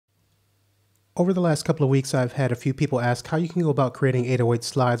Over the last couple of weeks, I've had a few people ask how you can go about creating 808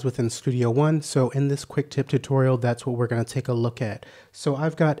 slides within Studio One. So in this quick tip tutorial, that's what we're going to take a look at. So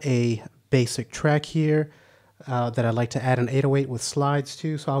I've got a basic track here that I'd like to add an 808 with slides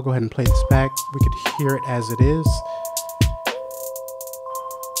to. So I'll go ahead and play this back. We could hear it as it is.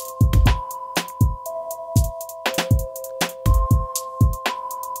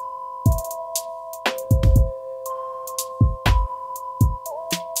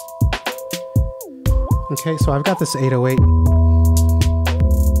 Okay, so I've got this 808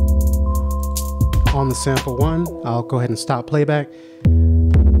 on the sample one. I'll go ahead and stop playback.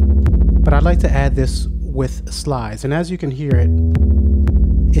 But I'd like to add this with slides. And as you can hear it,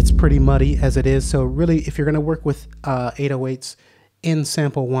 it's pretty muddy as it is. So really, if you're going to work with 808s in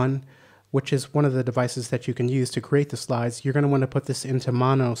sample one, which is one of the devices that you can use to create the slides, you're going to want to put this into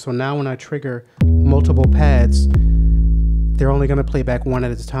mono. So now when I trigger multiple pads, they're only going to play back one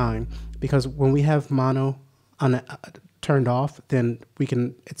at a time. Because when we have mono turned off, then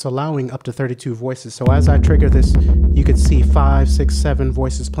it's allowing up to 32 voices. So as I trigger this, you could see 5, 6, 7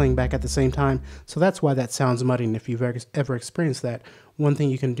 voices playing back at the same time. So that's why that sounds muddy. And if you've ever experienced that, one thing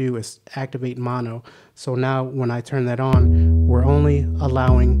you can do is activate mono. So now when I turn that on, we're only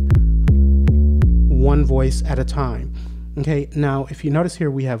allowing one voice at a time. Okay, now if you notice here,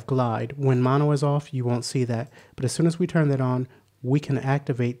 we have glide. When mono is off, you won't see that. But as soon as we turn that on, we can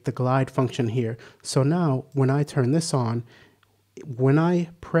activate the glide function here. So now when I turn this on, when I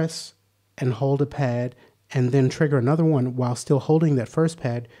press and hold a pad and then trigger another one while still holding that first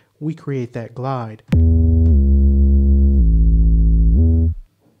pad, we create that glide.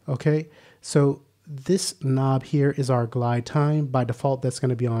 Okay, so this knob here is our glide time. By default, that's going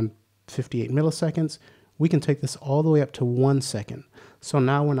to be on 58 milliseconds. We can take this all the way up to 1 second. So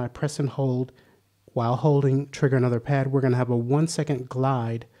now when I press and hold, while holding trigger another pad, we're going to have a 1 second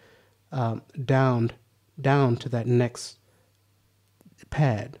glide down to that next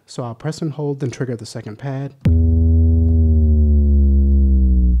pad. So I'll press and hold, then trigger the second pad.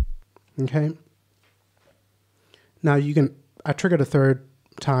 Okay. Now I triggered a third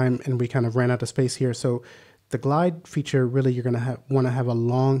time and we kind of ran out of space here. So the glide feature, really you're going to want to have a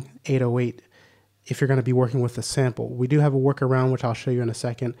long 808 if you're going to be working with a sample. We do have a workaround, which I'll show you in a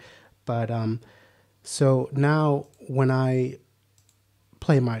second, but so now when I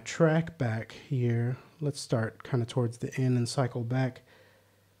play my track back here, let's start kind of towards the end and cycle back.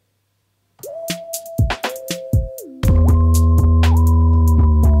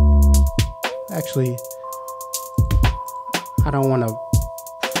 Actually, I don't want a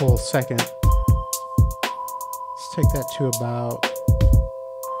full second. Let's take that to about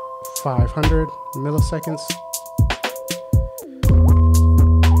 500 milliseconds.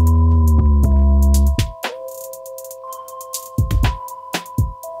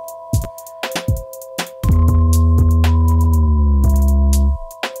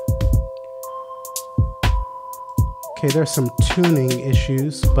 Okay, there's some tuning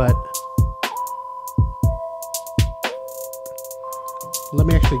issues, but let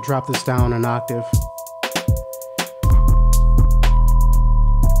me actually drop this down an octave.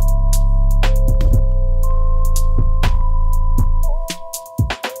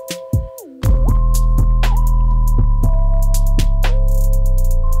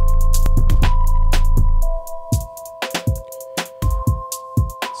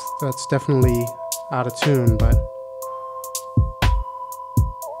 So that's definitely out of tune, but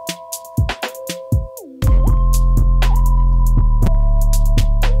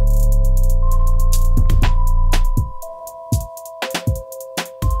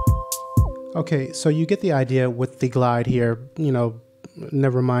okay, so you get the idea with the glide here, you know,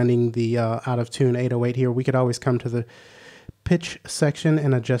 never minding the out of tune 808 here. We could always come to the pitch section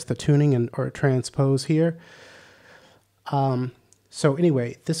and adjust the tuning or transpose here. So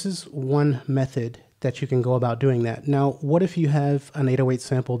anyway, this is one method that you can go about doing that. Now, what if you have an 808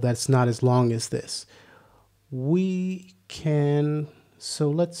 sample that's not as long as this? We can, so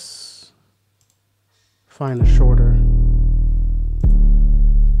let's find a shorter.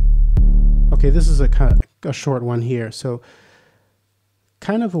 Okay, this is a short one here. So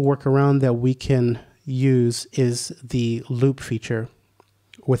kind of a workaround that we can use is the loop feature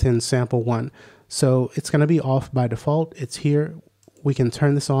within sample one. So it's going to be off by default. It's here. We can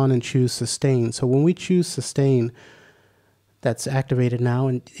turn this on and choose sustain. So when we choose sustain, that's activated now.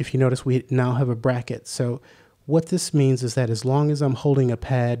 And if you notice, we now have a bracket. So what this means is that as long as I'm holding a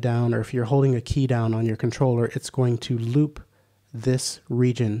pad down, or if you're holding a key down on your controller, it's going to loop this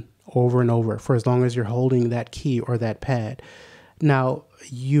region over and over for as long as you're holding that key or that pad. Now,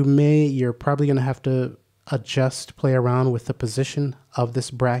 you're probably going to have to play around with the position of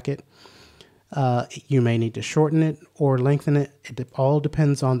this bracket. You may need to shorten it or lengthen it. It all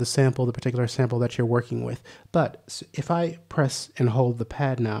depends on the sample, the particular sample that you're working with. But if I press and hold the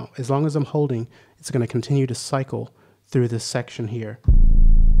pad now, as long as I'm holding, it's going to continue to cycle through this section here.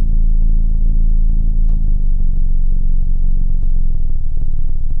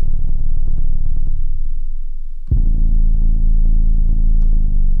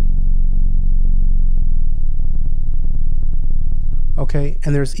 Okay,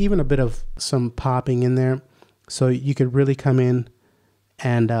 and there's even a bit of some popping in there, so you could really come in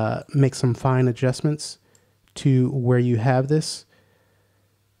and make some fine adjustments to where you have this.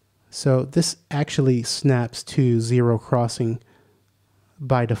 So this actually snaps to zero crossing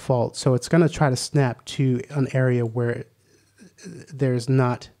by default, so it's going to try to snap to an area where there's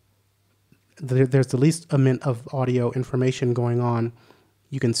the least amount of audio information going on.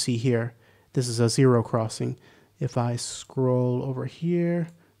 You can see here, this is a zero crossing. If I scroll over here,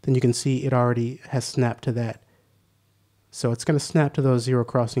 then you can see it already has snapped to that. So it's going to snap to those zero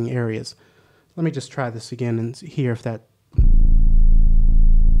crossing areas. Let me just try this again and hear if that...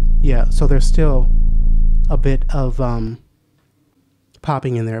 Yeah, so there's still a bit of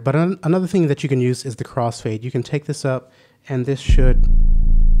popping in there. But another thing that you can use is the crossfade. You can take this up and this should...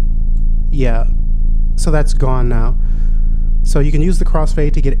 Yeah, so that's gone now. So you can use the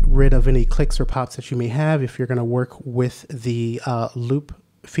crossfade to get rid of any clicks or pops that you may have if you're going to work with the loop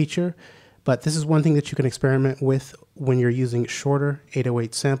feature. But this is one thing that you can experiment with when you're using shorter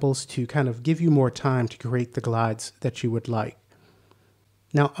 808 samples to kind of give you more time to create the glides that you would like.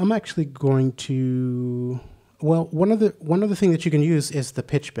 Now I'm actually going to, well, one other thing that you can use is the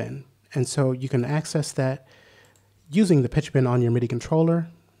pitch bend. And so you can access that using the pitch bend on your MIDI controller.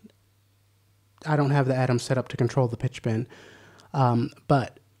 I don't have the Atom set up to control the pitch bend,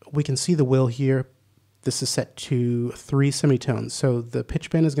 but we can see the wheel here. This is set to 3 semitones. So the pitch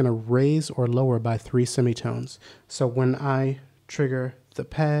bend is going to raise or lower by 3 semitones. So when I trigger the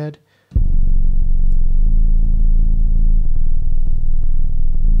pad,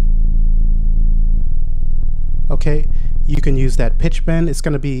 okay, you can use that pitch bend. It's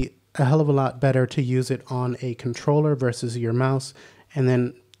going to be a hell of a lot better to use it on a controller versus your mouse. And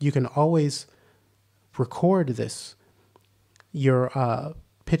then you can always record this, your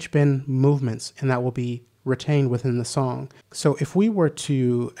pitch bend movements, and that will be retained within the song. So if we were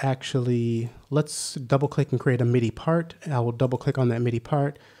to actually, let's double click and create a MIDI part. I will double click on that MIDI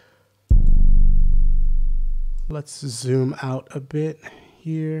part. Let's zoom out a bit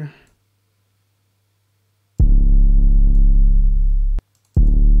here.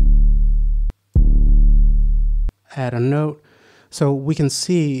 Add a note. So we can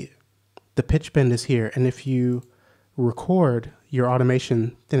see the pitch bend is here, and if you record your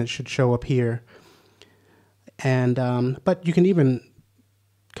automation, then it should show up here. And but you can even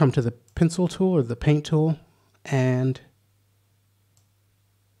come to the pencil tool or the paint tool and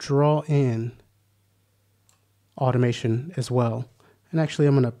draw in automation as well. And actually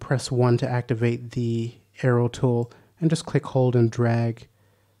I'm going to press 1 to activate the arrow tool and just click, hold, and drag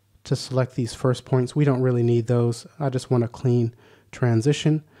to select these first points. We don't really need those. I just want a clean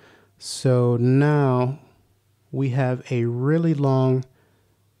transition. So now we have a really long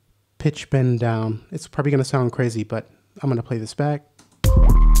pitch bend down. It's probably going to sound crazy, but I'm going to play this back.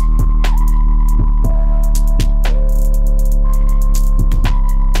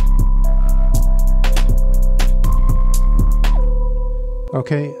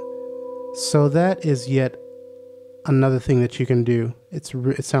 Okay, so that is yet another thing that you can do.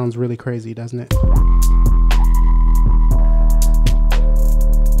 It sounds really crazy, doesn't it?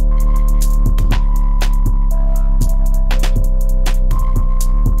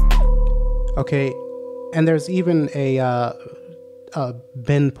 Okay, and there's even a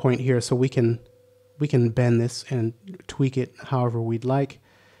bend point here, so we can bend this and tweak it however we'd like.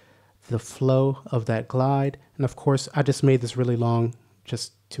 The flow of that glide, and of course I just made this really long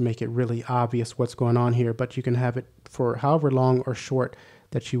just to make it really obvious what's going on here, but you can have it for however long or short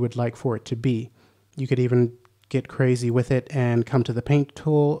that you would like for it to be. You could even get crazy with it and come to the paint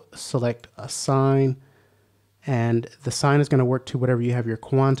tool, select a sign, and the sign is going to work to whatever you have your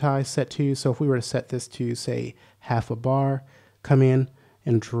quantize set to. So if we were to set this to, say, half a bar, come in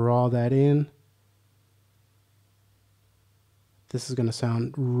and draw that in. This is going to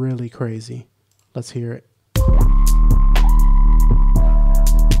sound really crazy. Let's hear it.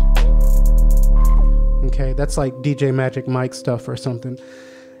 Okay, that's like DJ Magic Mike stuff or something.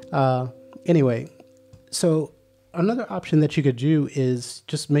 Anyway, so another option that you could do is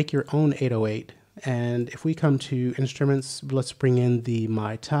just make your own 808. And if we come to instruments, let's bring in the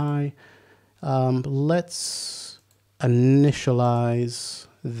Mai Tai. Let's initialize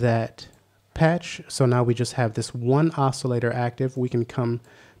that patch. So now we just have this one oscillator active. We can come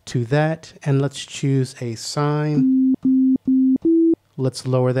to that and let's choose a sine. Let's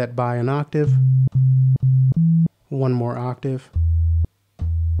lower that by an octave. One more octave.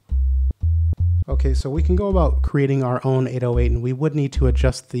 Okay, so we can go about creating our own 808, and we would need to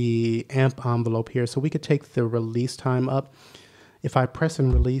adjust the amp envelope here. So we could take the release time up. If I press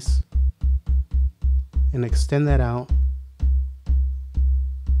and release and extend that out,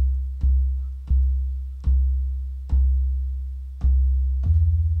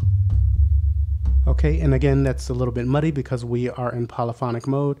 okay, and again, that's a little bit muddy because we are in polyphonic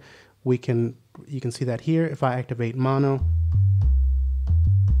mode. You can see that here. If I activate mono,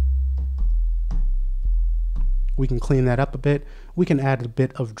 we can clean that up a bit. We can add a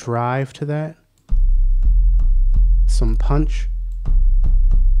bit of drive to that, some punch.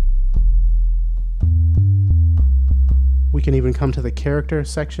 We can even come to the character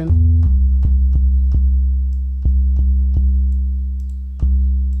section.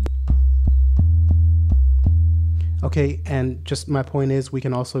 Okay, and just my point is we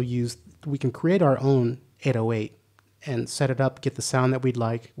can create our own 808 and set it up, get the sound that we'd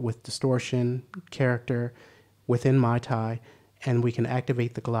like with distortion, character within MyTie, and we can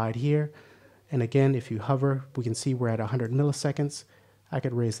activate the glide here. And again, if you hover, we can see we're at 100 milliseconds. I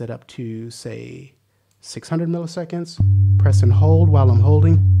could raise that up to, say, 600 milliseconds. Press and hold while I'm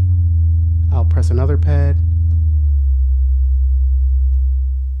holding. I'll press another pad.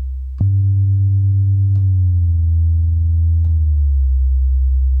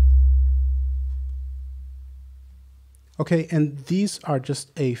 Okay, and these are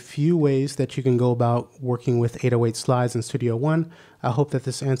just a few ways that you can go about working with 808 slides in Studio One. I hope that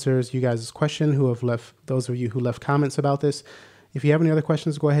this answers you guys' question those of you who left comments about this. If you have any other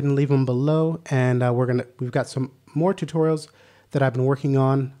questions, go ahead and leave them below. And we've got some more tutorials that I've been working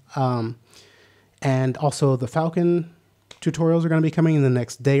on. And also the Falcon tutorials are going to be coming in the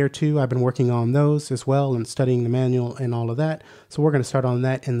next day or two. I've been working on those as well and studying the manual and all of that. So we're going to start on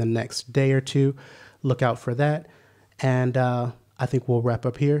that in the next day or two. Look out for that. And I think we'll wrap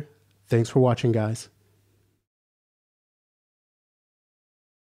up here. Thanks for watching, guys.